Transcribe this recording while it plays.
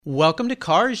Welcome to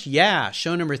Cars Yeah,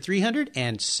 show number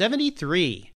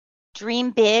 373.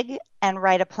 Dream big and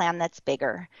write a plan that's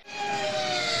bigger.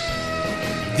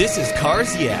 This is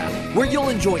Cars Yeah, where you'll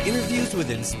enjoy interviews with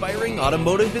inspiring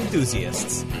automotive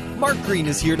enthusiasts. Mark Green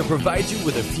is here to provide you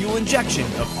with a fuel injection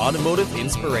of automotive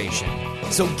inspiration.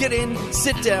 So get in,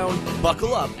 sit down,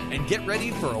 buckle up, and get ready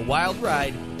for a wild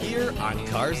ride here on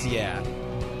Cars Yeah.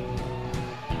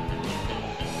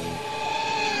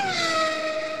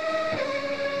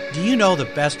 Do you know the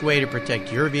best way to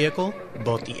protect your vehicle,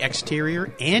 both the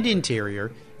exterior and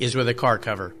interior, is with a car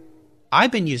cover? I've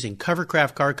been using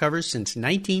Covercraft car covers since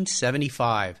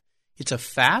 1975. It's a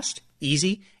fast,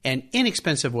 easy, and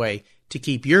inexpensive way to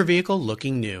keep your vehicle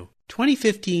looking new.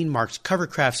 2015 marks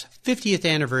Covercraft's 50th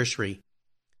anniversary.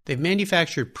 They've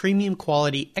manufactured premium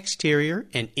quality exterior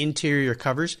and interior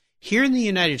covers here in the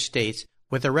United States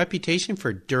with a reputation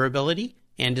for durability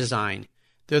and design.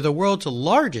 They're the world's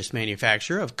largest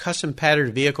manufacturer of custom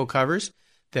patterned vehicle covers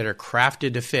that are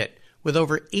crafted to fit, with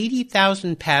over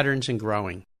 80,000 patterns and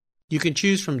growing. You can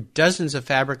choose from dozens of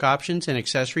fabric options and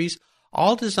accessories,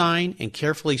 all designed and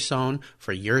carefully sewn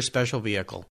for your special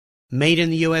vehicle. Made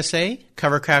in the USA,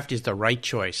 Covercraft is the right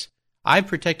choice. I've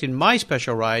protected my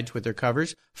special rides with their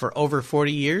covers for over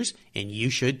 40 years, and you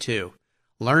should too.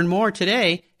 Learn more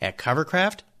today at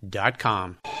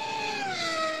covercraft.com.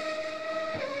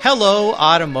 Hello,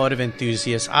 automotive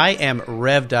enthusiasts. I am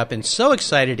revved up and so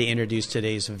excited to introduce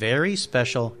today's very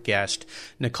special guest,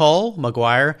 Nicole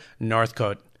McGuire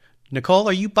Northcote. Nicole,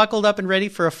 are you buckled up and ready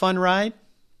for a fun ride?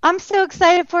 I'm so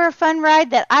excited for a fun ride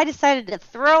that I decided to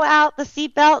throw out the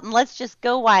seatbelt and let's just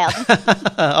go wild.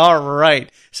 All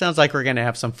right. Sounds like we're going to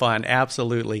have some fun.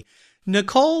 Absolutely.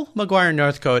 Nicole McGuire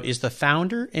Northcote is the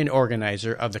founder and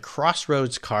organizer of the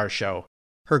Crossroads Car Show.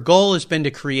 Her goal has been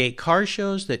to create car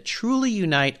shows that truly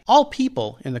unite all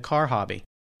people in the car hobby.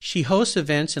 She hosts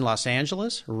events in Los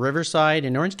Angeles, Riverside,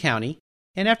 and Orange County,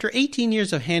 and after 18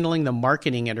 years of handling the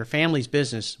marketing at her family's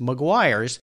business,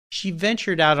 McGuire's, she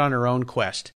ventured out on her own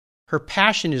quest. Her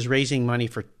passion is raising money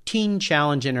for Teen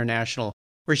Challenge International,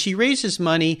 where she raises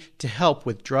money to help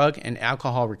with drug and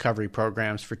alcohol recovery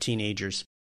programs for teenagers.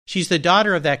 She's the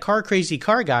daughter of that car-crazy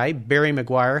car guy, Barry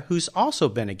McGuire, who's also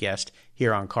been a guest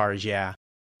here on Cars Yeah.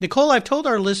 Nicole, I've told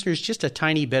our listeners just a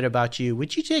tiny bit about you.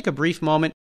 Would you take a brief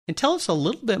moment and tell us a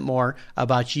little bit more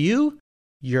about you,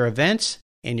 your events,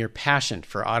 and your passion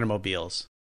for automobiles?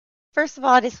 First of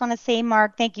all, I just want to say,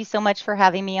 Mark, thank you so much for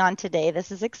having me on today.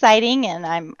 This is exciting, and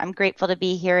I'm grateful to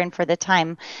be here and for the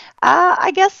time.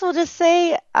 I guess we'll just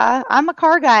say I'm a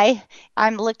car guy.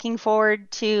 I'm looking forward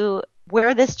to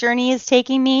where this journey is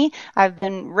taking me. I've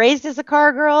been raised as a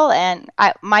car girl, and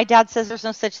my dad says there's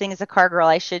no such thing as a car girl.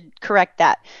 I should correct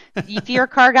that. If you're a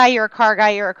car guy, you're a car guy,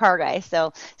 you're a car guy.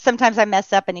 So sometimes I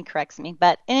mess up and he corrects me.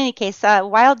 But in any case,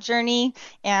 wild journey,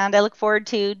 and I look forward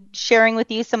to sharing with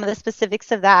you some of the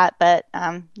specifics of that. But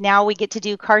now we get to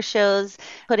do car shows,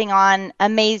 putting on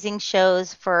amazing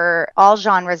shows for all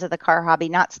genres of the car hobby,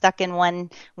 not stuck in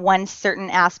one certain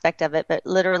aspect of it, but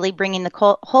literally bringing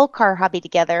the whole car hobby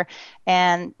together.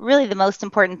 And really the most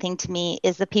important thing to me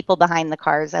is the people behind the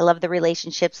cars. I love the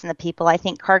relationships and the people. I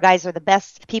think car guys are the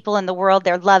best people in the world.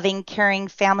 They're loving, caring,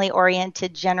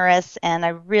 family-oriented, generous, and I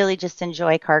really just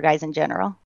enjoy car guys in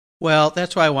general. Well,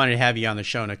 that's why I wanted to have you on the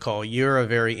show, Nicole. You're a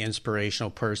very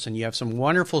inspirational person. You have some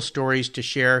wonderful stories to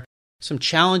share, some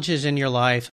challenges in your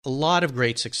life, a lot of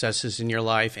great successes in your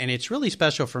life, and it's really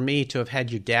special for me to have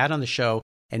had your dad on the show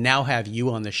and now have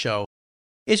you on the show.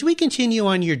 As we continue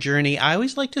on your journey, I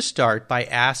always like to start by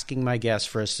asking my guests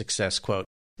for a success quote.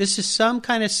 This is some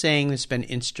kind of saying that's been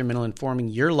instrumental in forming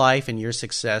your life and your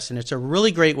success, and it's a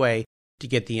really great way to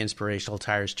get the inspirational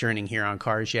tires turning here on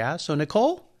Cars Yeah. So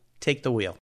Nicole, take the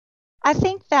wheel. I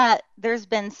think that there's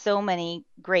been so many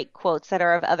great quotes that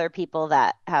are of other people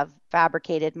that have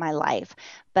fabricated my life.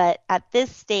 But at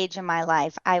this stage in my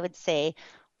life, I would say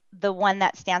the one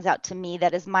that stands out to me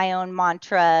that is my own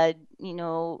mantra,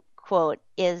 quote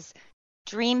is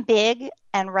dream big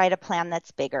and write a plan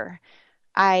that's bigger.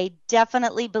 I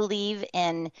definitely believe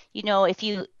in, if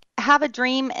you have a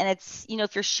dream and it's,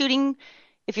 if you're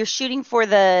shooting for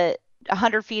the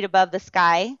 100 feet above the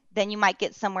sky, then you might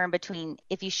get somewhere in between.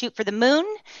 If you shoot for the moon,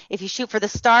 if you shoot for the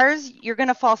stars, you're going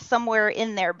to fall somewhere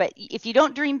in there. But if you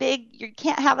don't dream big, you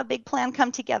can't have a big plan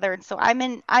come together. And so I'm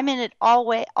in it all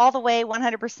the way,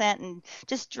 100%, and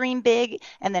just dream big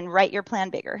and then write your plan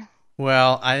bigger.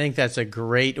 Well, I think that's a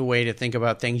great way to think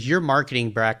about things. Your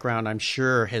marketing background, I'm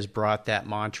sure, has brought that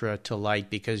mantra to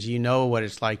light because you know what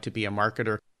it's like to be a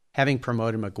marketer, having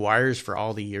promoted McGuire's for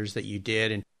all the years that you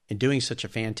did and doing such a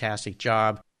fantastic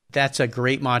job. That's a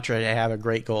great mantra to have, a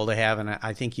great goal to have. And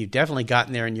I think you've definitely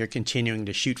gotten there, and you're continuing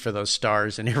to shoot for those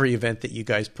stars in every event that you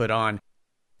guys put on.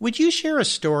 Would you share a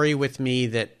story with me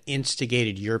that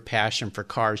instigated your passion for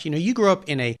cars? You grew up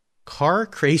in a car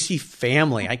crazy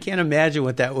family. I can't imagine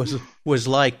what that was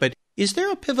like. But is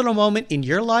there a pivotal moment in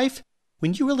your life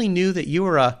when you really knew that you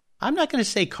were I'm not going to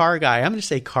say car guy, I'm going to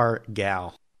say car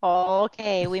gal?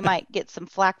 Okay, we might get some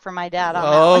flack from my dad on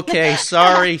that one. Okay,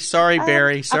 sorry,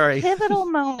 Barry, sorry. A pivotal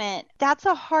moment. That's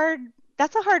a hard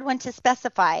one to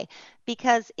specify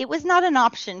because it was not an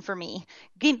option for me.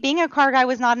 Being a car guy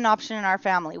was not an option in our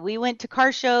family. We went to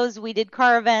car shows, we did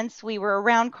car events, we were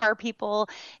around car people.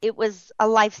 It was a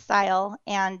lifestyle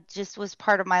and just was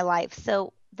part of my life.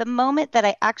 So the moment that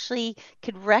I actually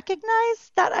could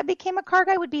recognize that I became a car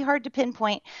guy would be hard to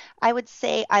pinpoint. I would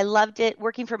say I loved it.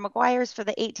 Working for Meguiar's for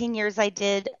the 18 years I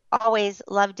did, always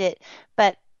loved it.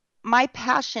 But my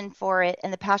passion for it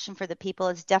and the passion for the people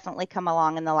has definitely come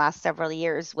along in the last several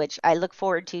years, which I look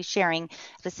forward to sharing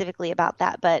specifically about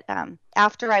that. But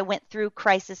after I went through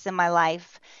crisis in my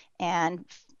life and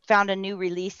found a new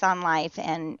release on life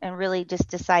and really just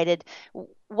decided,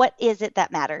 what is it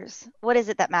that matters? What is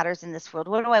it that matters in this world?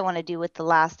 What do I want to do with the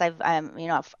last? If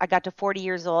I got to 40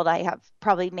 years old, I have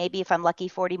probably, maybe if I'm lucky,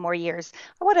 40 more years.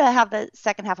 I want to have the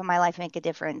second half of my life make a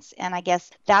difference. And I guess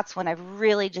that's when I've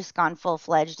really just gone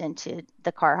full-fledged into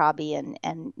the car hobby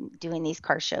and doing these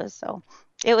car shows. So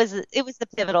it was the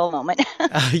pivotal moment.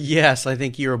 Yes, I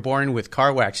think you were born with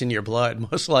car wax in your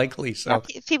blood, most likely. So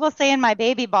yeah, people say in my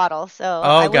baby bottle. So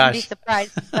I wouldn't be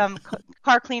surprised if some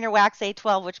car cleaner wax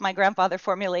A12, which my grandfather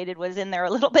formulated, was in there a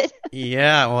little bit.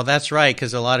 Yeah, well, that's right,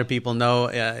 because a lot of people know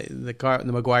the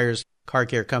Meguiar's Car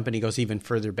Care Company goes even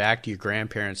further back to your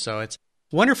grandparents. So it's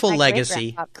wonderful my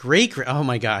legacy. Oh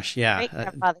my gosh, yeah. Great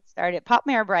grandfather started Pop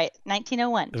Mirabright,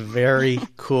 1901. Very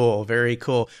cool, very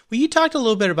cool. Well, you talked a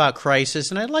little bit about crisis,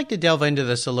 and I'd like to delve into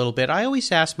this a little bit. I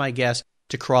always ask my guests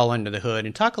to crawl under the hood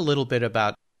and talk a little bit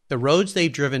about the roads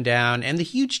they've driven down and the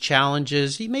huge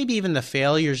challenges, maybe even the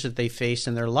failures that they face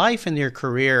in their life and their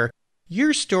career.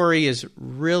 Your story is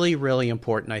really, really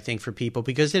important, I think, for people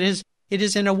because it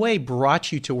is in a way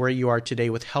brought you to where you are today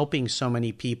with helping so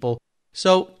many people.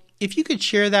 So if you could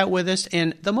share that with us,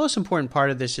 and the most important part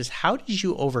of this is, how did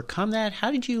you overcome that?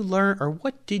 How did you learn, or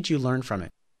what did you learn from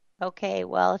it? Okay,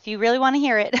 well, if you really want to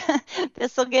hear it,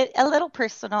 this will get a little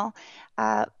personal.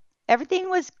 Everything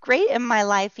was great in my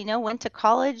life. Went to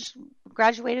college,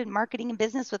 graduated marketing and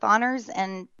business with honors,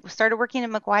 and started working at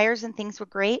Meguiar's, and things were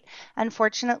great.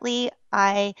 Unfortunately,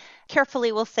 I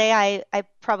carefully will say I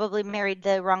probably married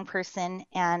the wrong person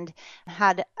and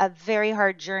had a very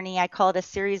hard journey. I call it a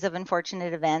series of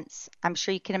unfortunate events. I'm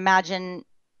sure you can imagine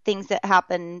things that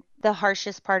happened. The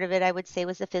harshest part of it, I would say,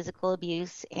 was the physical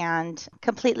abuse, and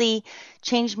completely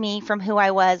changed me from who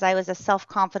I was. I was a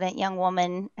self-confident young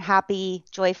woman, happy,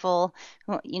 joyful,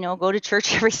 go to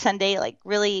church every Sunday, like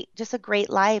really just a great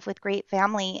life with great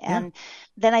family. Yeah. And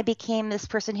then I became this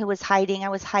person who was hiding. I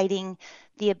was hiding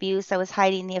the abuse. I was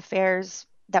hiding the affairs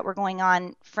that were going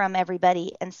on from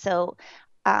everybody. And so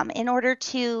in order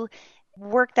to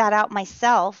work that out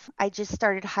myself, I just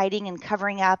started hiding and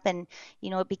covering up, and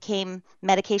it became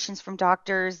medications from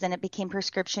doctors, then it became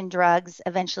prescription drugs,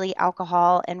 eventually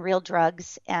alcohol and real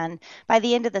drugs. And by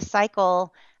the end of the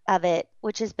cycle of it,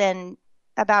 which has been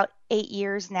about 8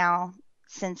 years now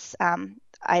since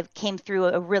I came through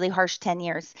a really harsh 10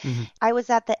 years, I was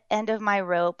at the end of my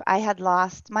rope. I had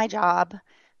lost my job,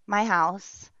 my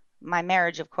house, my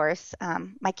marriage, of course,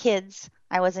 my kids.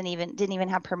 I didn't even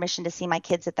have permission to see my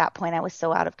kids at that point. I was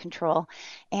so out of control,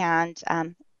 and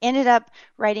ended up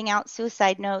writing out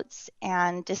suicide notes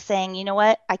and just saying, you know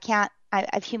what,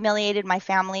 I've humiliated my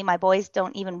family. My boys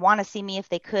don't even want to see me if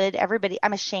they could.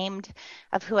 I'm ashamed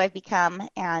of who I've become,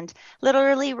 and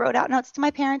literally wrote out notes to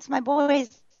my parents, my boys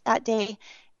that day,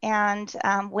 and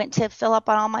went to fill up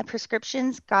on all my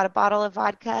prescriptions, got a bottle of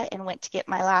vodka, and went to get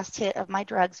my last hit of my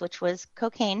drugs, which was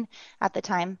cocaine at the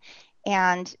time.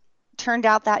 And turned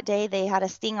out that day they had a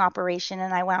sting operation,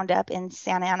 and I wound up in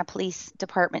Santa Ana Police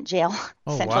Department jail,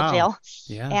 Central Jail.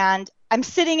 Yeah. And I'm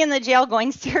sitting in the jail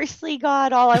going, seriously,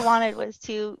 God, all I wanted was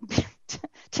to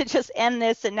just end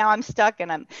this, and now I'm stuck,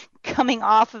 and I'm coming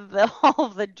off of all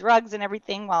of the drugs and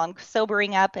everything while I'm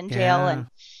sobering up in jail. Yeah. And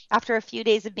after a few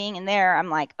days of being in there, I'm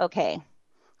like, okay,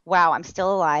 wow, I'm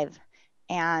still alive,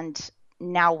 and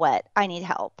now what? I need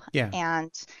help. Yeah.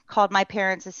 And called my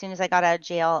parents as soon as I got out of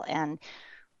jail, and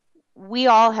we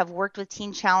all have worked with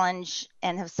Teen Challenge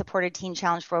and have supported Teen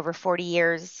Challenge for over 40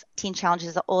 years. Teen Challenge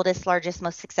is the oldest, largest,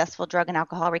 most successful drug and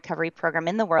alcohol recovery program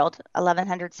in the world,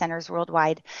 1,100 centers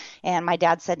worldwide. And my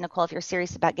dad said, Nicole, if you're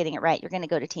serious about getting it right, you're going to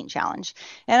go to Teen Challenge.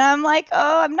 And I'm like,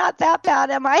 oh, I'm not that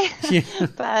bad, am I? Yeah.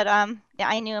 But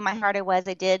I knew in my heart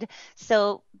I did.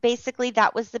 So basically,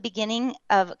 that was the beginning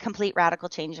of complete radical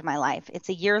change in my life. It's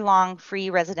a year-long free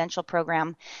residential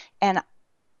program. And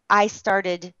I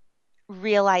started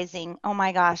realizing, oh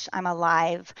my gosh, I'm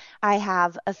alive. I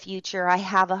have a future. I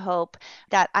have a hope,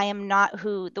 that I am not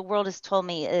who the world has told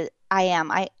me I am.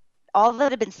 All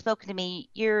that had been spoken to me,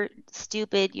 you're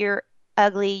stupid, you're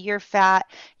ugly, you're fat,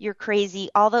 you're crazy,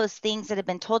 all those things that had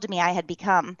been told to me I had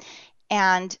become.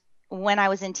 And when I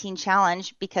was in Teen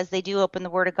Challenge, because they do open the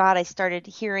Word of God, I started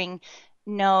hearing,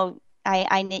 no,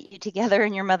 I knit you together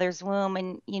in your mother's womb,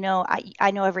 and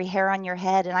I know every hair on your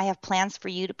head, and I have plans for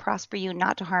you to prosper you,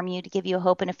 not to harm you, to give you a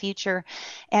hope and a future.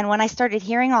 And when I started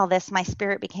hearing all this, my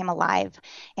spirit became alive,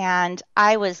 and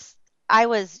I was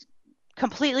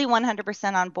completely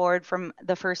 100% on board from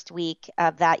the first week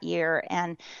of that year,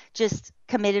 and just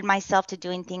committed myself to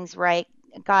doing things right,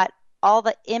 got all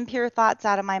the impure thoughts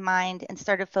out of my mind, and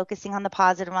started focusing on the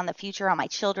positive, on the future, on my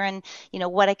children,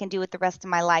 what I can do with the rest of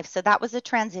my life. So that was a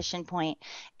transition point.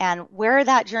 And where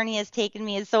that journey has taken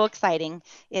me is so exciting.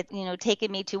 It,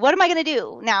 taken me to, what am I going to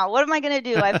do now? What am I going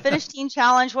to do? I've finished Teen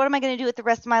Challenge. What am I going to do with the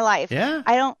rest of my life? Yeah.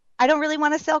 I don't really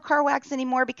want to sell car wax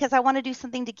anymore, because I want to do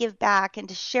something to give back and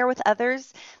to share with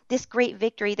others this great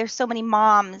victory. There's so many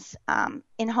moms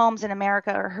in homes in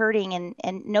America are hurting,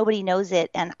 and nobody knows it.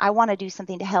 And I want to do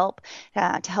something to help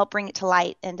bring it to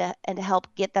light, and to help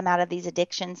get them out of these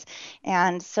addictions.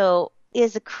 And so it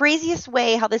is the craziest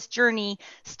way how this journey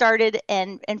started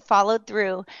and followed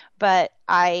through. But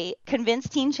I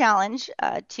convinced Teen Challenge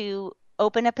to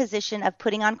open a position of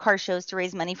putting on car shows to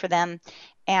raise money for them.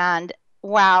 And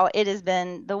wow, it has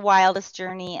been the wildest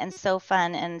journey, and so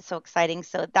fun and so exciting.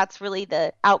 So that's really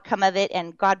the outcome of it.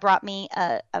 And God brought me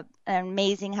an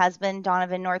amazing husband,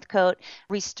 Donovan Northcote,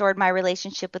 restored my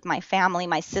relationship with my family,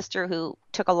 my sister, who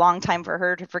took a long time for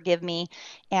her to forgive me,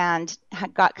 and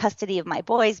got custody of my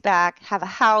boys back, have a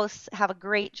house, have a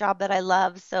great job that I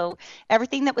love. So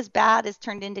everything that was bad has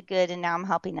turned into good, and now I'm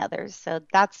helping others. So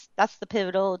that's the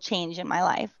pivotal change in my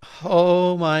life.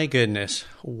 Oh my goodness.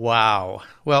 Wow.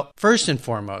 Well, first and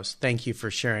foremost, thank you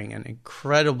for sharing an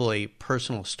incredibly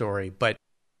personal story. But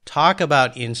talk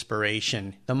about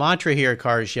inspiration. The mantra here at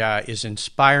Cars Yeah is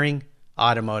inspiring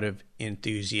automotive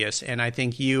enthusiasts. And I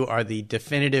think you are the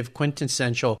definitive,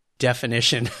 quintessential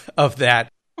definition of that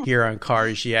here on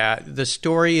Cars Yeah. The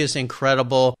story is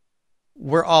incredible.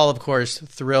 We're all, of course,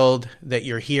 thrilled that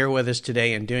you're here with us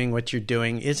today and doing what you're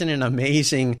doing. Isn't it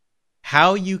amazing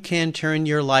how you can turn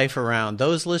your life around?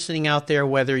 Those listening out there,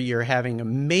 whether you're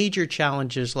having major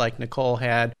challenges like Nicole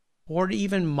had, or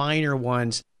even minor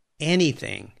ones,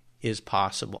 anything is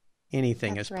possible.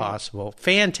 Anything is possible.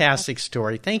 Fantastic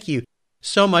story. Thank you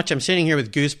so much. I'm sitting here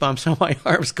with goosebumps on my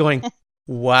arms going,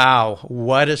 wow,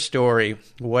 what a story.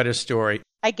 What a story.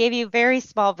 I gave you a very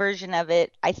small version of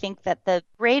it. I think that the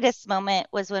greatest moment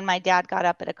was when my dad got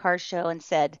up at a car show and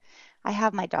said, I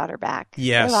have my daughter back.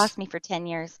 Yes. They lost me for 10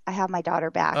 years. I have my daughter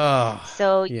back. Oh,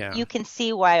 so yeah. You can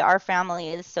see why our family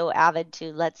is so avid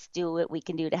to let's do what we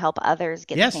can do to help others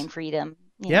get the same freedom.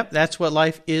 Yep, that's what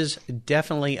life is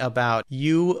definitely about.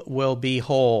 You will be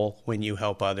whole when you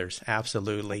help others.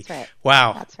 Absolutely. That's right.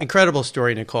 Wow. That's right. Incredible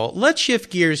story, Nicole. Let's shift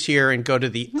gears here and go to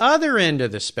the other end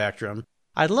of the spectrum.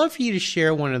 I'd love for you to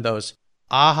share one of those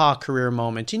aha career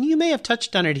moments. And you may have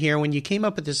touched on it here when you came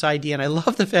up with this idea. And I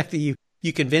love the fact that you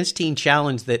convinced Teen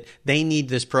Challenge that they need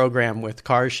this program with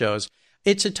car shows.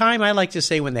 It's a time, I like to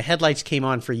say, when the headlights came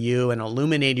on for you and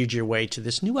illuminated your way to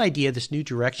this new idea, this new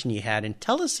direction you had. And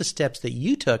tell us the steps that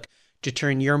you took to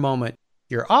turn your moment,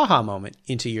 your aha moment,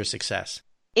 into your success.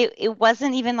 It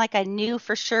wasn't even like I knew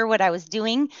for sure what I was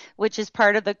doing, which is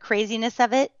part of the craziness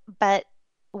of it. But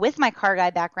with my car guy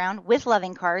background, with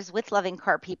loving cars, with loving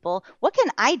car people, what can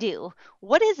I do?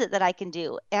 What is it that I can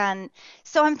do? And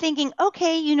so I'm thinking,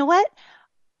 okay, you know what?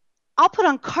 I'll put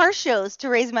on car shows to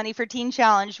raise money for Teen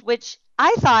Challenge, which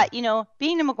I thought,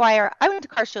 being a Meguiar, I went to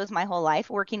car shows my whole life,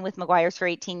 working with Meguiars for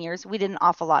 18 years. We did an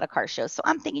awful lot of car shows. So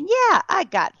I'm thinking, yeah, I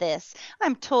got this.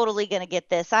 I'm totally going to get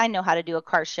this. I know how to do a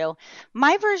car show.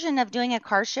 My version of doing a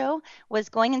car show was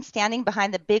going and standing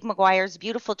behind the big Meguiar's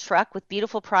beautiful truck with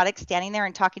beautiful products, standing there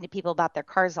and talking to people about their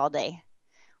cars all day.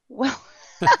 Well,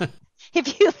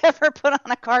 if you've ever put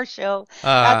on a car show,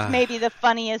 that's maybe the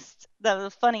funniest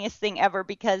thing ever,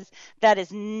 because that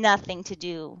is nothing to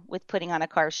do with putting on a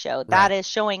car show. Right. That is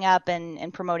showing up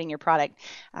and promoting your product.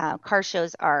 Car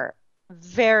shows are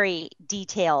very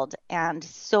detailed and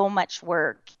so much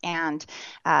work and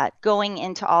going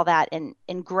into all that and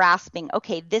grasping,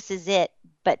 okay, this is it.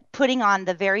 But putting on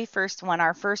the very first one,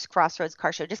 our first Crossroads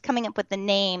car show, just coming up with the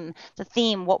name, the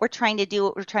theme, what we're trying to do,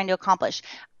 what we're trying to accomplish.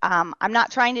 I'm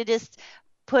not trying to just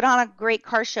put on a great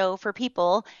car show for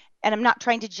people, and I'm not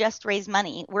trying to just raise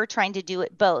money. We're trying to do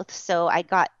it both. So I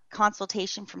got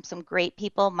consultation from some great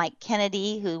people, Mike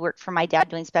Kennedy, who worked for my dad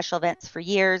doing special events for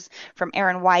years, from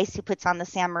Aaron Weiss, who puts on the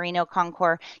San Marino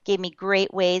Concours, gave me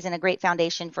great ways and a great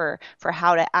foundation for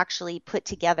how to actually put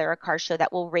together a car show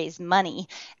that will raise money.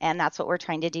 And that's what we're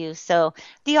trying to do. So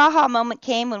the aha moment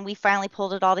came when we finally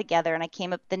pulled it all together, and I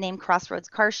came up with the name Crossroads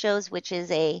Car Shows, which has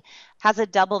a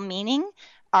double meaning.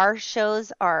 Our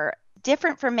shows are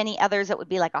different from many others that would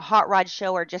be like a hot rod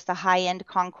show or just a high-end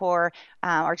concours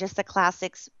or just the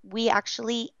classics. We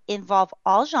actually involve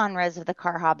all genres of the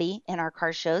car hobby in our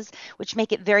car shows, which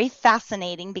make it very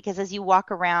fascinating because as you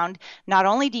walk around, not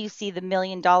only do you see the $1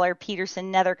 million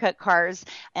Peterson Nethercutt cars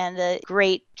and the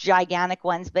great gigantic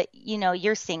ones, but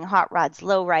you're seeing hot rods,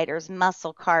 low riders,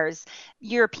 muscle cars,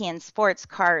 European sports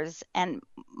cars, and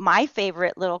my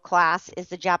favorite little class is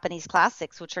the Japanese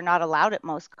classics, which are not allowed at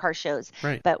most car shows.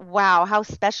 Right. But wow, how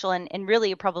special, and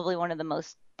really probably one of the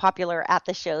most popular at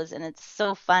the shows, and it's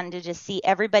so fun to just see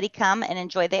everybody come and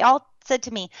enjoy. They all said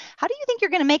to me, how do you think you're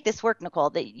going to make this work,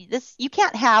 Nicole? You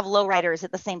can't have lowriders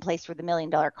at the same place where the $1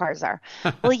 million cars are.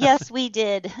 Well, yes, we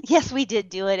did. Yes, we did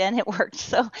do it, and it worked.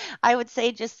 So I would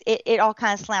say just it all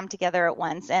kind of slammed together at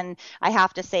once. And I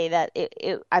have to say that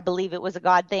I believe it was a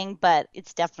God thing, but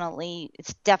it's definitely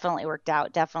worked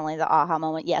out. Definitely the aha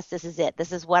moment. Yes, this is it.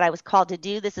 This is what I was called to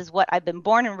do. This is what I've been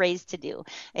born and raised to do.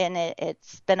 And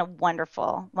it's been a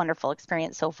wonderful, wonderful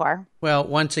experience so far. Well,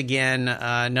 once again,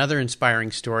 another inspiring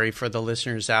story for the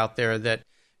listeners out there, that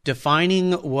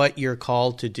defining what you're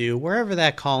called to do, wherever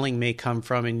that calling may come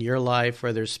from in your life,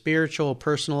 whether spiritual,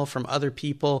 personal, from other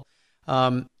people,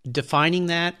 defining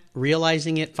that,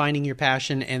 realizing it, finding your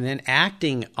passion, and then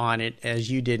acting on it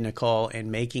as you did, Nicole, and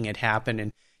making it happen.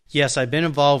 And yes, I've been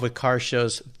involved with car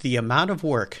shows. The amount of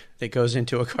work that goes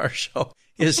into a car show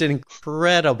is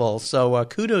incredible. So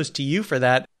kudos to you for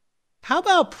that. How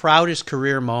about proudest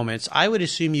career moments? I would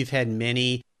assume you've had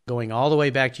many, going all the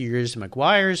way back to your years at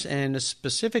Meguiar's and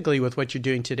specifically with what you're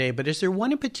doing today. But is there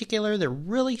one in particular that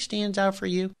really stands out for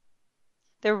you?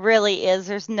 There really is.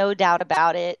 There's no doubt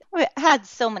about it. We had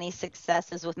so many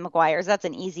successes with Meguiar's. That's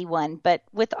an easy one. But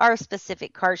with our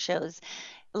specific car shows,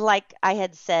 like I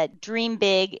had said, dream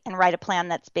big and write a plan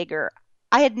that's bigger.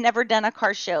 I had never done a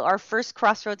car show, our first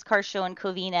Crossroads car show in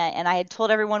Covina, and I had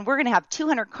told everyone, we're going to have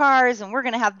 200 cars, and we're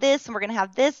going to have this, and we're going to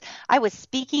have this. I was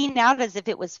speaking out as if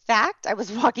it was fact. I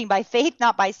was walking by faith,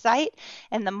 not by sight.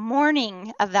 And the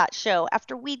morning of that show,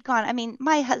 after we'd gone,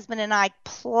 my husband and I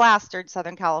plastered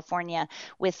Southern California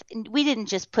we didn't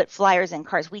just put flyers in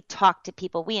cars. We talked to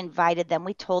people. We invited them.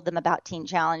 We told them about Teen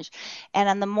Challenge. And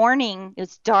on the morning, it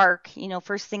was dark,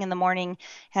 first thing in the morning,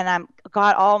 and I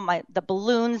got all the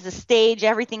balloons, the stage,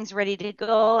 everything's ready to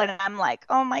go, and I'm like,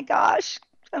 oh my gosh,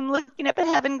 I'm looking up at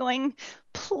heaven going,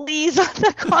 please let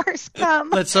the cars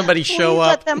come. Let somebody show up.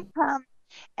 Let them come.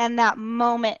 And that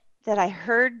moment that I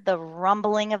heard the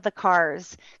rumbling of the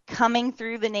cars coming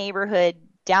through the neighborhood,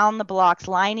 down the blocks,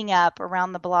 lining up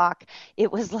around the block,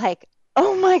 it was like,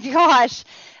 oh my gosh,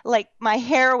 like my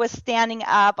hair was standing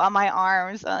up on my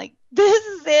arms. I'm like, this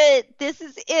is it. This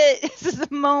is it. This is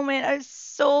the moment. I was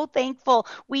so thankful.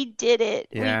 We did it.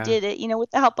 Yeah. We did it,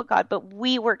 with the help of God, but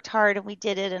we worked hard and we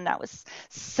did it. And that was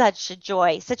such a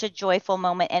joy, such a joyful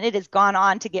moment. And it has gone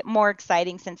on to get more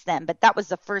exciting since then. But that was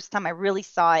the first time I really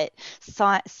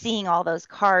seeing all those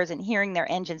cars and hearing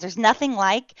their engines. There's nothing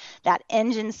like that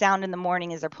engine sound in the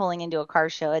morning as they're pulling into a car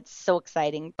show. It's so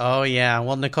exciting. Oh, yeah.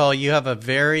 Well, Nicole, you have a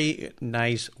very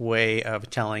nice way of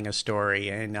telling a story.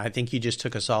 And I think you just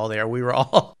took us all there. We were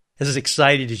all as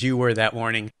excited as you were that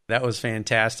morning. That was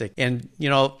fantastic. And,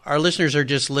 our listeners are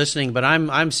just listening, but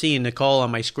I'm seeing Nicole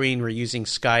on my screen. We're using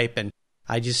Skype, and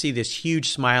I just see this huge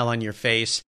smile on your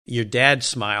face. Your dad's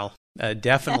smile,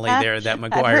 definitely there, that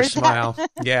Meguiar smile.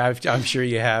 Yeah, I'm sure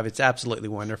you have. It's absolutely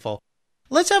wonderful.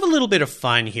 Let's have a little bit of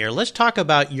fun here. Let's talk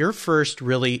about your first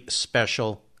really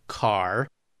special car.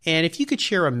 And if you could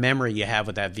share a memory you have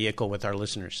with that vehicle with our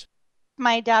listeners.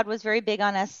 My dad was very big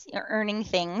on us earning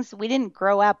things. We didn't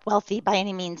grow up wealthy by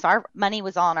any means. Our money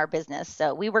was all in our business.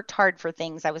 So we worked hard for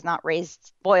things. I was not raised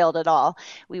spoiled at all.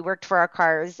 We worked for our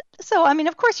cars. So,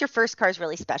 of course, your first car is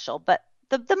really special. But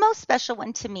the most special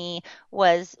one to me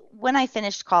was when I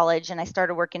finished college and I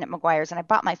started working at Meguiar's and I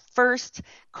bought my first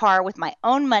car with my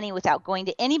own money without going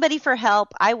to anybody for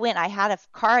help. I had a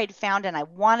car I'd found and I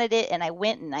wanted it, and I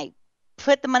went and I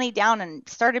put the money down and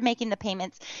started making the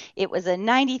payments. It was a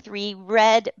 93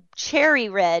 cherry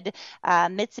red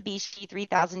Mitsubishi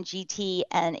 3000 GT,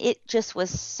 and it just was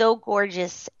so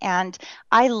gorgeous. And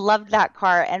I loved that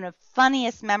car. And the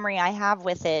funniest memory I have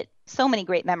with it, so many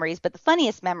great memories, but the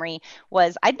funniest memory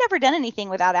was I'd never done anything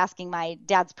without asking my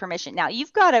dad's permission. Now,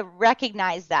 you've got to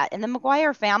recognize that in the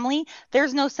McGuire family,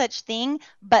 there's no such thing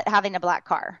but having a black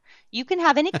car. You can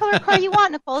have any color car you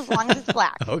want, Nicole, as long as it's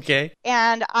black. Okay.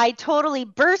 And I totally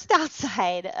burst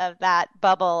outside of that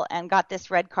bubble and got this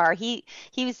red car. He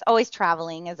was always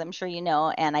traveling, as I'm sure you know,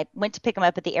 and I went to pick him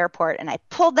up at the airport, and I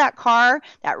pulled that car,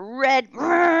 that red,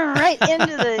 right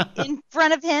in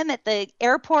front of him at the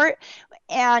airport.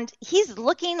 And he's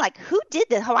looking like, who did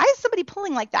this? Why is somebody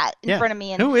pulling like that in front of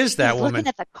me? And who is that woman? Looking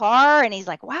at the car, and he's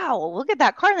like, wow, look at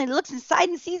that car. And then he looks inside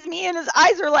and sees me, and his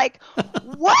eyes are like,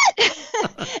 what?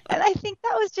 And I think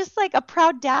that was just like a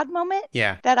proud dad moment.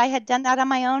 Yeah. That I had done that on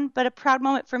my own, but a proud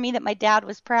moment for me that my dad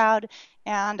was proud.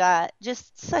 And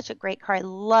just such a great car. I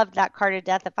loved that car to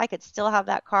death. If I could still have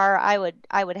that car, I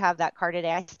would have that car today.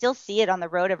 I still see it on the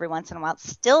road every once in a while.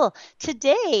 Still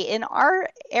today in our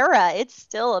era, it's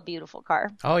still a beautiful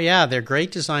car. Oh yeah, they're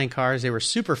great design cars. They were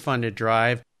super fun to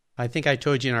drive. I think I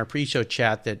told you in our pre-show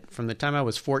chat that from the time I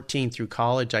was 14 through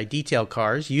college, I detailed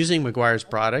cars using McGuire's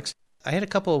products. I had a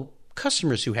couple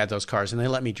customers who had those cars, and they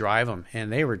let me drive them,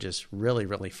 and they were just really,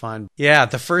 really fun. Yeah,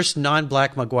 the first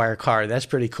non-black McGuire car. That's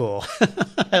pretty cool.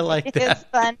 I like that. It's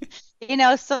fun. You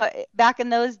know, so back in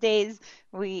those days,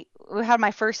 we had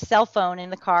my first cell phone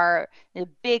in the car.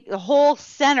 The whole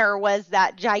center was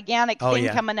that gigantic thing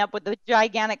coming up with the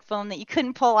gigantic phone that you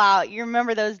couldn't pull out. You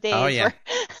remember those days? Oh, yeah.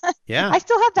 Yeah. I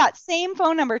still have that same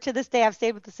phone number to this day. I've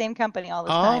stayed with the same company all the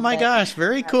time. Oh, my gosh.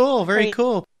 Very cool. Very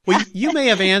cool. Well, you may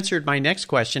have answered my next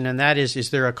question, and that is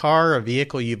there a car or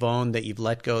vehicle you've owned that you've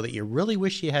let go that you really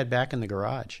wish you had back in the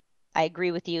garage? I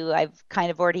agree with you. I've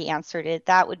kind of already answered it.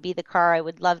 That would be the car I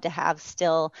would love to have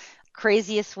still.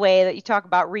 Craziest way that you talk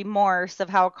about remorse of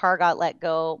how a car got let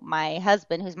go. My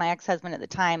husband, who's my ex-husband at the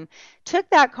time, took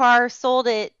that car, sold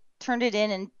it, turned it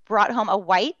in, and brought home a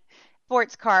white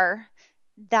sports car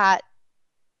that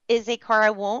is a car I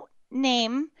won't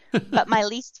name, but my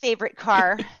least favorite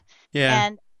car. Yeah.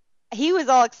 And he was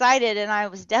all excited, and I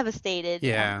was devastated.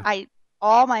 Yeah.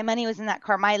 All my money was in that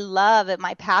car. My love and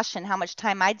my passion, how much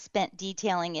time I'd spent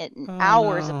detailing it and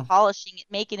hours of polishing it,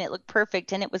 making it look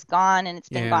perfect, and it was gone, and it's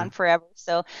been gone forever.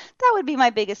 So that would be my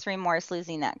biggest remorse,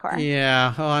 losing that car.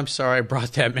 Yeah. Oh, I'm sorry I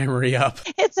brought that memory up.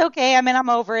 It's okay. I mean, I'm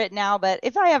over it now, but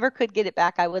if I ever could get it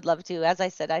back, I would love to. As I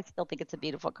said, I still think it's a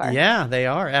beautiful car. Yeah, they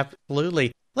are.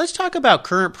 Absolutely. Let's talk about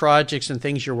current projects and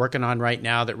things you're working on right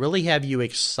now that really have you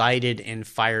excited and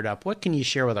fired up. What can you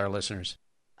share with our listeners?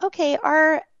 Okay,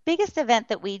 our biggest event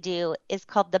that we do is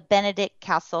called the Benedict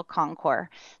Castle Concours.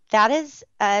 That is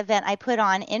an event I put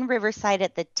on in Riverside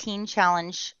at the Teen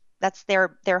Challenge. That's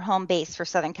their home base for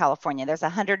Southern California. There's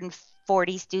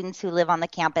 140 students who live on the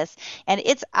campus, and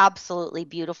it's absolutely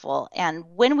beautiful. And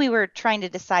when we were trying to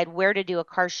decide where to do a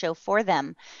car show for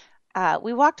them,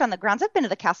 we walked on the grounds. I've been to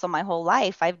the castle my whole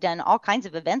life. I've done all kinds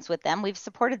of events with them. We've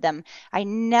supported them. I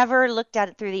never looked at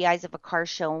it through the eyes of a car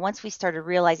show. And once we started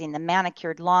realizing the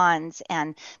manicured lawns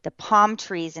and the palm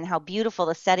trees and how beautiful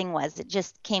the setting was, it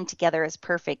just came together as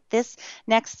perfect. This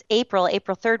next April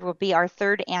 3rd, will be our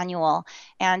third annual.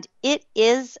 And it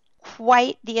is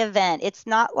quite the event. It's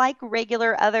not like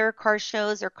regular other car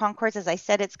shows or concours. As I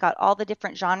said, it's got all the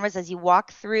different genres. As you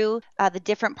walk through the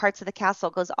different parts of the castle,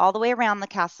 it goes all the way around the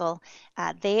castle.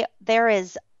 There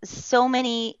is so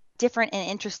many different and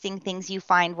interesting things you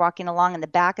find walking along. In the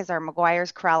back is our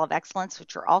McGuire's Corral of Excellence,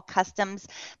 which are all customs.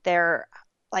 They're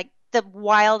like the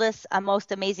wildest,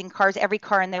 most amazing cars. Every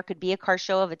car in there could be a car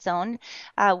show of its own.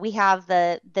 We have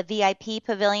the VIP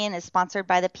pavilion is sponsored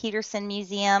by the Peterson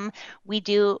Museum. We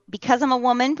do, because I'm a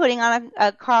woman putting on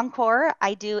a concours,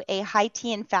 I do a high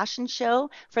tea and fashion show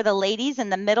for the ladies in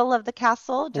the middle of the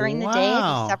castle during the day.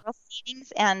 I do several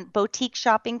seatings and boutique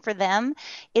shopping for them.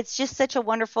 It's just such a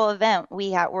wonderful event.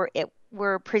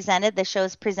 We're presented, the show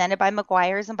is presented by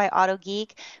McGuire's and by Auto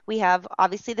Geek. We have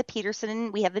obviously the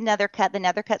Peterson, we have the Nethercutt. The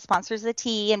Nethercutt sponsors the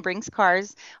tea and brings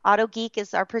cars. Auto Geek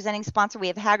is our presenting sponsor. We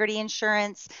have Hagerty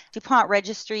Insurance, DuPont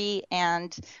Registry,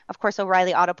 and of course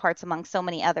O'Reilly Auto Parts, among so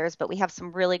many others. But we have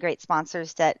some really great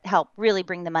sponsors that help really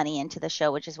bring the money into the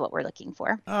show, which is what we're looking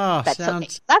for. Oh, that's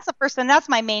the first one. That's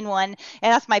my main one,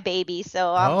 and that's my baby.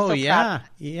 So I'm so proud.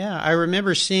 Yeah. I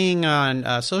remember seeing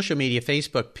on social media,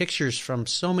 Facebook, pictures from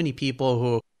so many people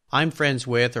who I'm friends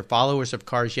with or followers of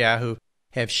Cars Yeah! Who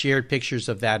have shared pictures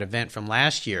of that event from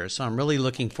last year. So I'm really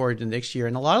looking forward to next year.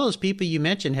 And a lot of those people you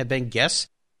mentioned have been guests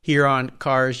here on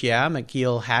Cars Yeah,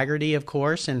 McKeel Haggerty, of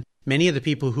course, and many of the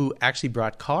people who actually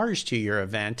brought cars to your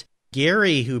event.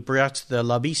 Gary, who brought the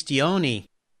La Bistione,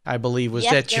 I believe, was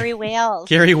that Gary Wales.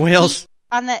 Gary Wales.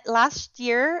 On the last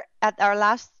year at our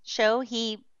last show,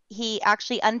 he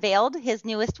actually unveiled his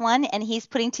newest one, and he's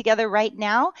putting together right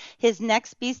now his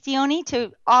next Bistione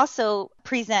to also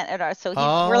present at our. So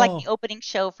we're like the opening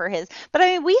show for his. But I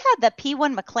mean, we had the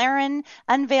P1 McLaren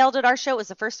unveiled at our show. It was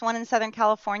the first one in Southern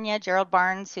California. Gerald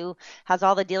Barnes, who has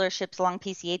all the dealerships along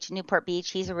PCH in Newport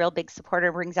Beach, he's a real big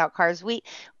supporter, brings out cars.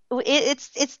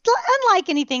 It's unlike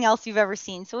anything else you've ever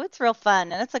seen, so it's real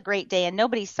fun, and it's a great day, and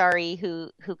nobody's sorry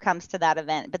who comes to that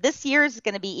event. But this year is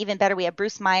going to be even better. We have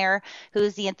Bruce Meyer,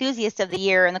 who's the enthusiast of the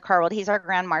year in the car world. He's our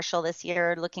Grand Marshal this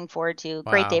year. Looking forward to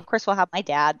great day. Of course, we'll have my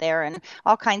dad there, and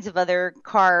all kinds of other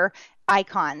car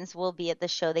icons will be at the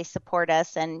show. They support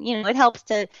us, and it helps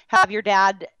to have your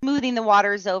dad smoothing the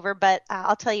waters over. But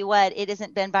I'll tell you what, it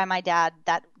hasn't been by my dad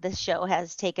that this show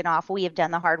has taken off. We have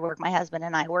done the hard work. My husband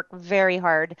and I work very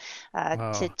hard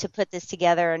to put this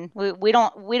together, and we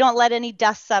don't let any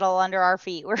dust settle under our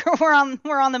feet. We're on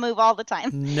the move all the time.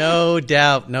 No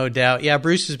doubt. Yeah,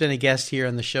 Bruce has been a guest here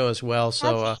on the show as well.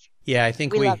 So yeah, I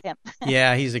think we love him.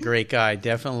 Yeah, he's a great guy.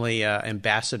 Definitely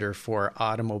ambassador for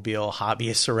automobile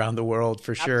hobbyists around the world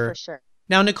for sure. For sure.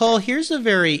 Now, Nicole, here's a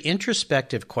very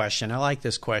introspective question. I like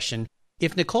this question.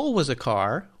 If Nicole was a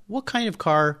car, what kind of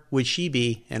car would she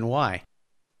be and why?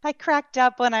 I cracked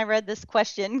up when I read this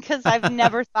question because I've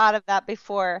never thought of that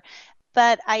before.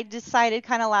 But I decided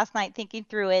kind of last night thinking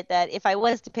through it that if I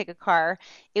was to pick a car,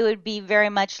 it would be very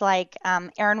much like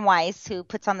Aaron Weiss, who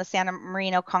puts on the Santa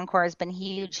Marino Concours, has been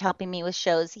huge helping me with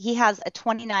shows. He has a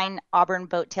 29 Auburn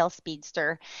Boat Tail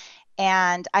Speedster,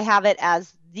 and I have it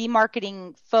as the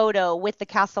marketing photo with the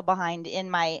castle behind in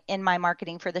my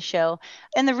marketing for the show.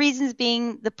 And the reasons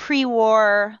being the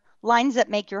pre-war lines that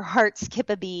make your heart skip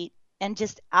a beat and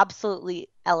just absolutely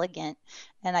elegant.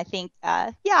 And I think,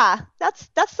 that's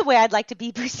the way I'd like to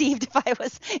be perceived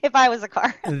if I was a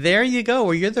car. There you go.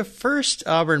 Well, you're the first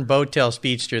Auburn Boat Tail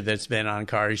Speedster that's been on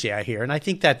Cars Yeah here, and I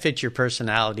think that fits your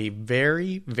personality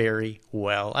very, very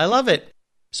well. I love it.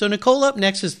 So Nicole, up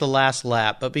next is the last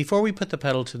lap, but before we put the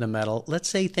pedal to the metal, let's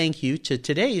say thank you to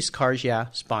today's Cars Yeah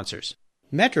sponsors.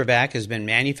 Metrovac has been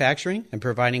manufacturing and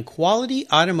providing quality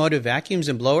automotive vacuums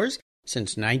and blowers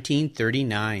since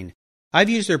 1939. I've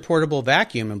used their portable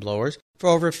vacuum and blowers for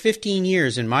over 15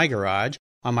 years in my garage,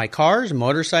 on my cars,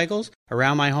 motorcycles,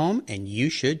 around my home, and you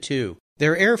should too.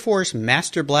 Their Air Force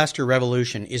Master Blaster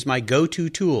Revolution is my go-to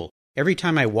tool every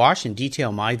time I wash and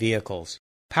detail my vehicles.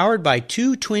 Powered by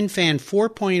two twin-fan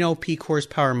 4.0 peak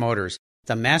horsepower motors,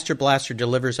 the Master Blaster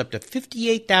delivers up to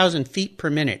 58,000 feet per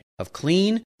minute of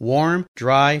clean, warm,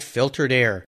 dry, filtered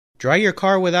air. Dry your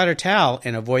car without a towel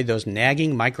and avoid those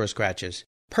nagging micro-scratches.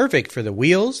 Perfect for the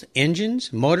wheels,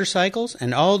 engines, motorcycles,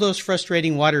 and all those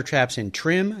frustrating water traps in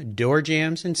trim, door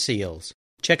jambs, and seals.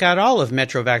 Check out all of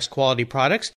Metrovac's quality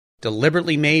products,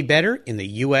 deliberately made better in the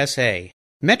USA.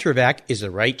 Metrovac is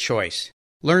the right choice.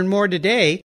 Learn more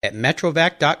today at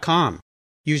Metrovac.com.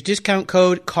 Use discount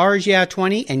code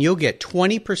CARSYEAH20 and you'll get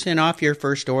 20% off your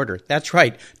first order. That's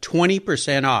right,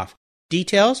 20% off.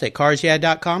 Details at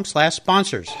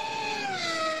CarsYeah.com/sponsors.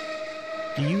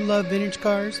 Do you love vintage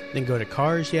cars? Then go to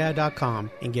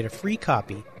CarsYeah.com and get a free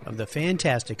copy of the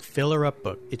fantastic Filler Up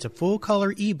book. It's a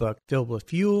full-color ebook filled with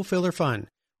fuel filler fun,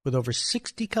 with over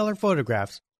 60 color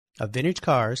photographs of vintage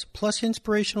cars, plus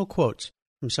inspirational quotes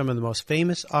from some of the most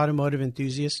famous automotive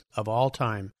enthusiasts of all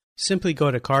time. Simply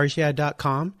go to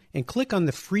CarsYeah.com and click on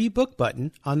the free book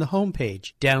button on the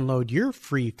homepage. Download your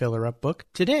free Filler Up book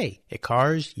today at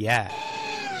Cars Yeah.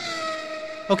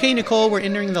 Okay, Nicole, we're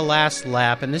entering the last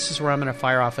lap, and this is where I'm going to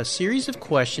fire off a series of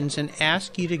questions and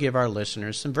ask you to give our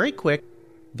listeners some very quick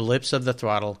blips of the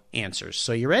throttle answers.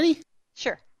 So you ready?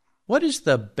 Sure. What is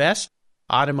the best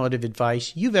automotive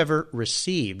advice you've ever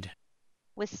received?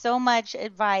 With so much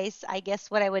advice, I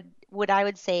guess what I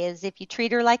would say is if you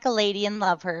treat her like a lady and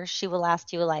love her, she will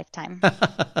last you a lifetime.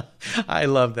 I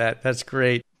love that. That's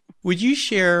great. Would you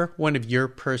share one of your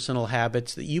personal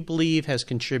habits that you believe has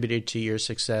contributed to your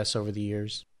success over the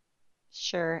years?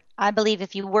 Sure. I believe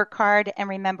if you work hard and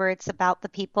remember it's about the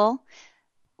people,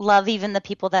 love even the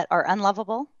people that are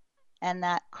unlovable, and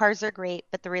that cars are great,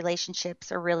 but the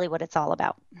relationships are really what it's all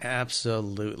about.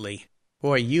 Absolutely.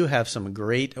 Boy, you have some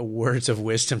great words of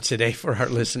wisdom today for our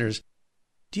listeners.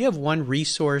 Do you have one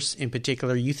resource in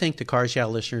particular you think the Cars Yeah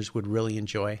listeners would really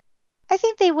enjoy? I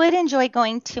think they would enjoy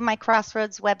going to my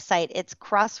Crossroads website. It's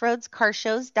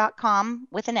crossroadscarshows.com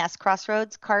with an S,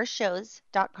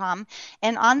 crossroadscarshows.com.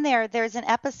 And on there, there's an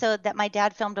episode that my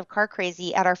dad filmed of Car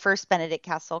Crazy at our first Benedict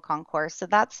Castle concourse. So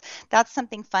that's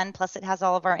something fun. Plus, it has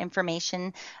all of our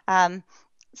information.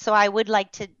 So I would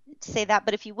like to say that,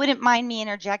 but if you wouldn't mind me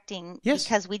interjecting, Yes.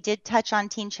 because we did touch on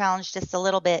Teen Challenge just a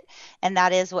little bit, and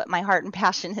that is what my heart and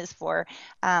passion is for,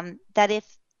 that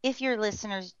if your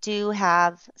listeners do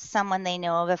have someone they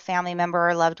know of, a family member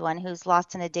or loved one who's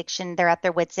lost an addiction, they're at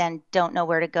their wits' end, don't know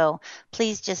where to go,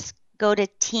 please just go to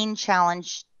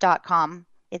teenchallenge.com.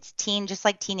 It's teen, just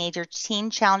like teenager,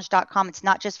 teenchallenge.com. It's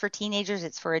not just for teenagers,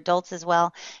 it's for adults as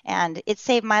well. And it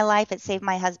saved my life, it saved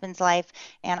my husband's life,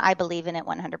 and I believe in it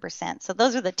 100%. So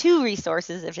those are the two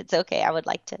resources, if it's okay, I would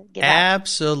like to give out.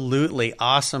 Absolutely.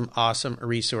 Awesome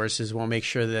resources. We'll make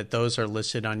sure that those are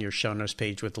listed on your show notes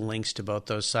page with links to both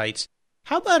those sites.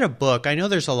 How about a book? I know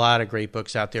there's a lot of great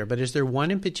books out there, but is there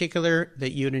one in particular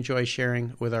that you'd enjoy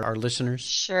sharing with our listeners?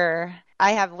 Sure.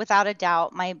 I have, without a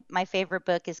doubt, my favorite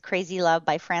book is Crazy Love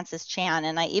by Francis Chan,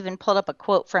 and I even pulled up a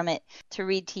quote from it to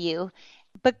read to you.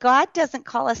 But God doesn't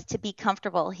call us to be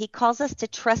comfortable. He calls us to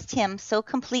trust Him so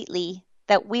completely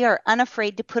that we are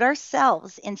unafraid to put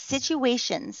ourselves in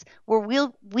situations where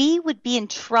we would be in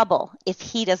trouble if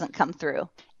He doesn't come through.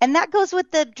 And that goes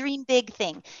with the dream big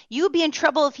thing. You would be in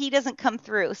trouble if He doesn't come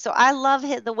through. So I love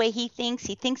the way he thinks.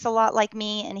 He thinks a lot like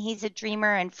me, and he's a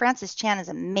dreamer. And Francis Chan is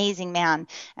an amazing man.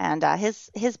 And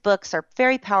his books are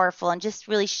very powerful and just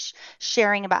really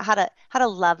sharing about how to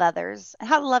love others, and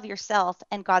how to love yourself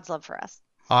and God's love for us.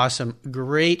 Awesome.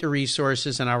 Great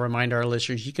resources. And I'll remind our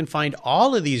listeners, you can find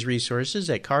all of these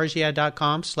resources at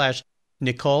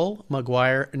carsyeah.com/Nicole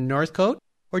McGuire Northcote,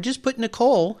 or just put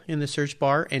Nicole in the search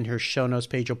bar and her show notes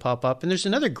page will pop up. And there's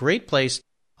another great place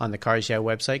on the Cars Yeah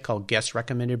website called Guest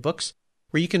Recommended Books,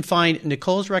 where you can find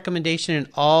Nicole's recommendation and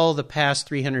all the past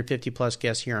 350 plus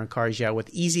guests here on Cars Yeah with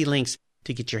easy links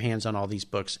to get your hands on all these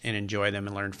books and enjoy them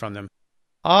and learn from them.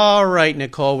 All right,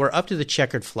 Nicole, we're up to the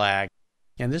checkered flag.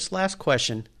 And this last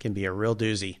question can be a real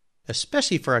doozy,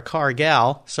 especially for a car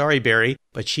gal. Sorry, Barry,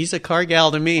 but she's a car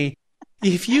gal to me.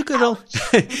 If you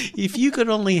could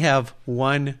only have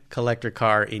one collector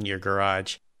car in your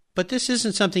garage, but this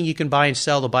isn't something you can buy and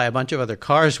sell to buy a bunch of other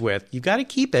cars with. You've got to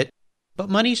keep it, but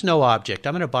money's no object.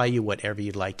 I'm going to buy you whatever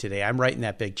you'd like today. I'm writing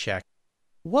that big check.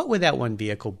 What would that one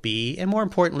vehicle be? And more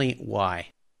importantly, why?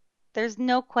 There's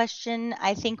no question,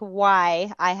 I think,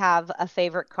 why I have a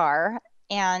favorite car.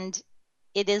 And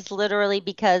it is literally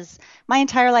because my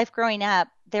entire life growing up,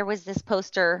 there was this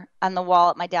poster on the wall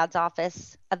at my dad's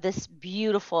office of this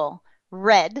beautiful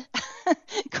red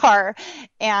car.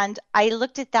 And I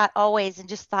looked at that always and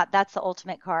just thought, that's the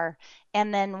ultimate car.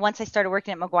 And then once I started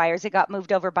working at Meguiar's, it got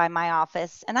moved over by my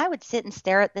office. And I would sit and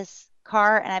stare at this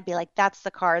car and I'd be like, that's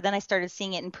the car. Then I started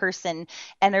seeing it in person.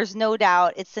 And there's no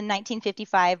doubt it's the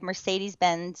 1955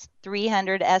 Mercedes-Benz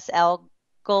 300 SL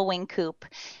Gullwing Coupe.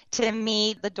 To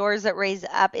me, the doors that raise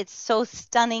up, it's so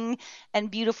stunning and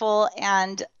beautiful.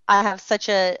 And I have such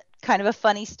a kind of a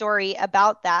funny story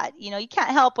about that. You know, you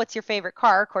can't help what's your favorite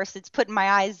car. Of course, it's put in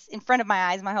front of my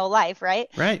eyes my whole life, right?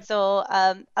 Right. So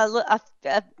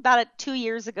about 2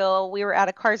 years ago, we were at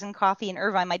a Cars and Coffee in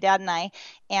Irvine, my dad and I,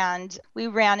 and we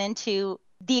ran into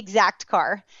the exact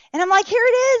car. And I'm like, here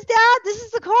it is, Dad. This is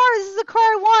the car. This is the car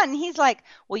I want. And he's like,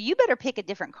 well, you better pick a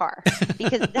different car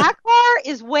because that car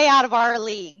is way out of our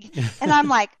league. And I'm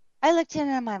like, I looked at him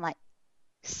and I'm like,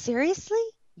 seriously?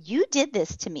 You did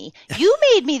this to me. You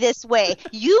made me this way.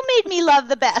 You made me love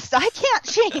the best. I can't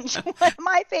change what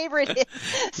my favorite is.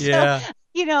 Yeah. So,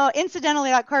 you know,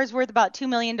 incidentally, that car is worth about $2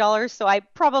 million. So I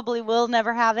probably will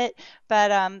never have it.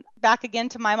 But back again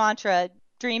to my mantra,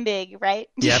 dream big, right?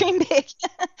 Yep. Dream big.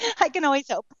 I can always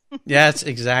hope. Yeah, that's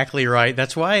exactly right.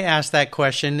 That's why I asked that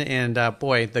question. And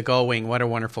boy, the Gullwing, what a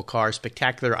wonderful car.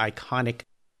 Spectacular, iconic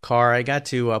car. I got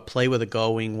to play with a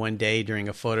Gullwing one day during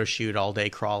a photo shoot all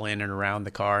day, crawl in and around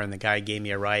the car. And the guy gave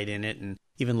me a ride in it and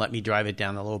even let me drive it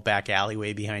down the little back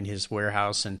alleyway behind his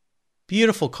warehouse. And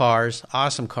beautiful cars,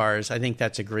 awesome cars. I think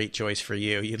that's a great choice for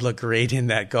you. You'd look great in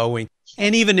that Gullwing.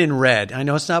 And even in red. I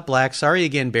know it's not black. Sorry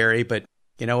again, Barry, but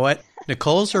you know what?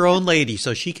 Nicole's her own lady,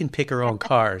 so she can pick her own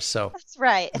cars. So that's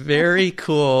right. Very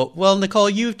cool. Well,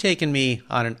 Nicole, you've taken me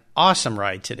on an awesome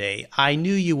ride today. I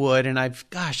knew you would, and I've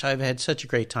had such a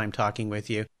great time talking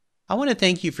with you. I want to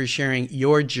thank you for sharing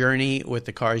your journey with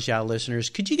the Cars Yeah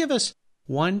listeners. Could you give us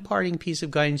one parting piece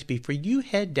of guidance before you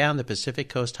head down the Pacific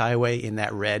Coast Highway in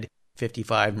that red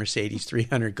 55 Mercedes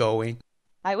 300 Gullwing?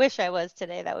 I wish I was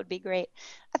today. That would be great.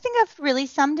 I think I've really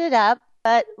summed it up,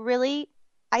 but really,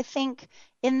 I think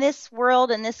in this world,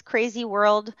 in this crazy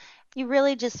world, you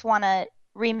really just want to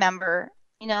remember,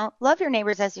 love your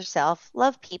neighbors as yourself,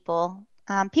 love people.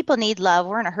 People need love.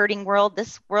 We're in a hurting world.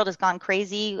 This world has gone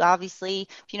crazy. Obviously,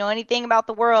 if you know anything about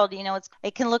the world,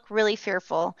 it can look really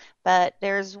fearful, but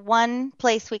there's one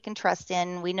place we can trust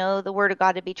in. We know the Word of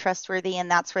God to be trustworthy,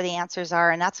 and that's where the answers are,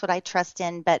 and that's what I trust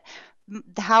in. But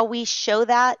how we show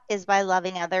that is by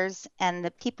loving others, and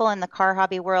the people in the car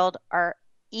hobby world are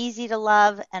easy to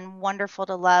love and wonderful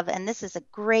to love, and this is a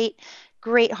great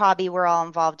hobby we're all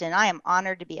involved in. I am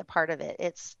honored to be a part of it.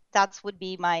 That would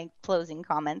be my closing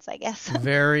comments, I guess.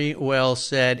 Very well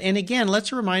said. And again,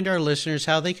 let's remind our listeners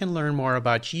how they can learn more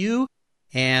about you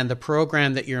and the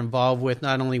program that you're involved with,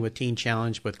 not only with Teen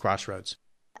Challenge, but Crossroads.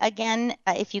 Again,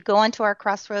 if you go into our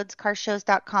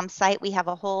CrossroadsCarshows.com site, we have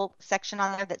a whole section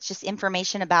on there that's just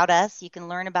information about us. You can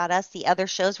learn about us, the other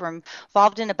shows. We're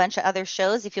involved in a bunch of other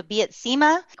shows. If you'll be at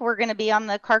SEMA, we're going to be on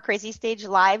the Car Crazy stage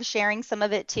live, sharing some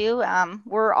of it too.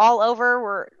 We're all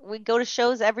over. We go to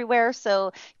shows everywhere.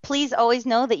 So please always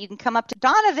know that you can come up to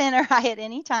Donovan or I at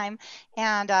any time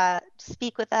and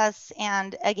speak with us.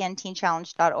 And again,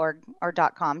 teenchallenge.org or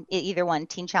 .com, either one,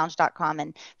 teenchallenge.com,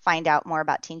 and find out more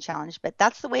about Teen Challenge. But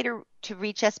that's the way to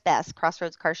reach us best,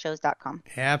 crossroadscarshows.com.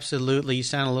 Absolutely. You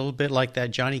sound a little bit like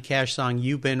that Johnny Cash song,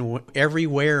 You've Been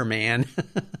Everywhere, Man.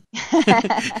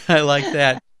 I like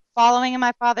that. Following in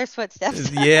my father's footsteps.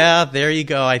 Yeah, there you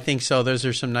go. I think so. Those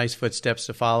are some nice footsteps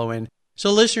to follow in.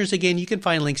 So listeners, again, you can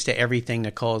find links to everything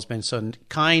Nicole has been so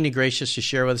kind and gracious to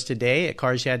share with us today at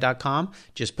carsyeah.com.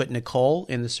 Just put Nicole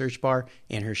in the search bar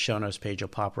and her show notes page will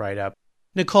pop right up.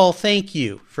 Nicole, thank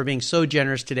you for being so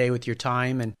generous today with your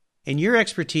time and your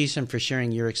expertise, and for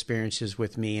sharing your experiences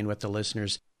with me and with the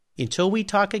listeners. Until we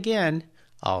talk again,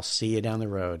 I'll see you down the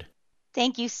road.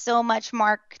 Thank you so much,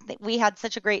 Mark. We had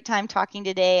such a great time talking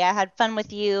today. I had fun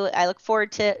with you. I look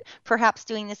forward to perhaps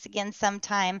doing this again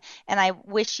sometime, and I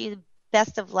wish you the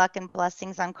best of luck and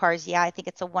blessings on Cars Yeah. I think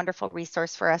it's a wonderful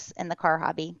resource for us in the car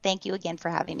hobby. Thank you again for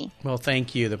having me. Well,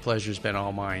 thank you. The pleasure's been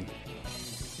all mine.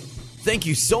 Thank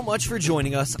you so much for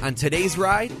joining us on today's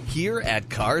ride here at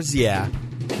Cars Yeah.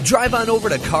 Drive on over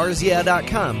to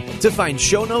carsyeah.com to find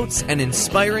show notes and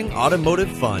inspiring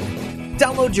automotive fun.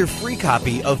 Download your free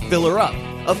copy of Filler Up,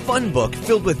 a fun book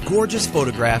filled with gorgeous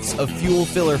photographs of fuel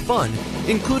filler fun,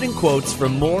 including quotes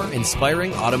from more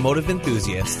inspiring automotive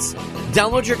enthusiasts.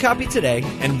 Download your copy today,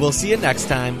 and we'll see you next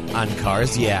time on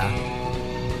Cars Yeah.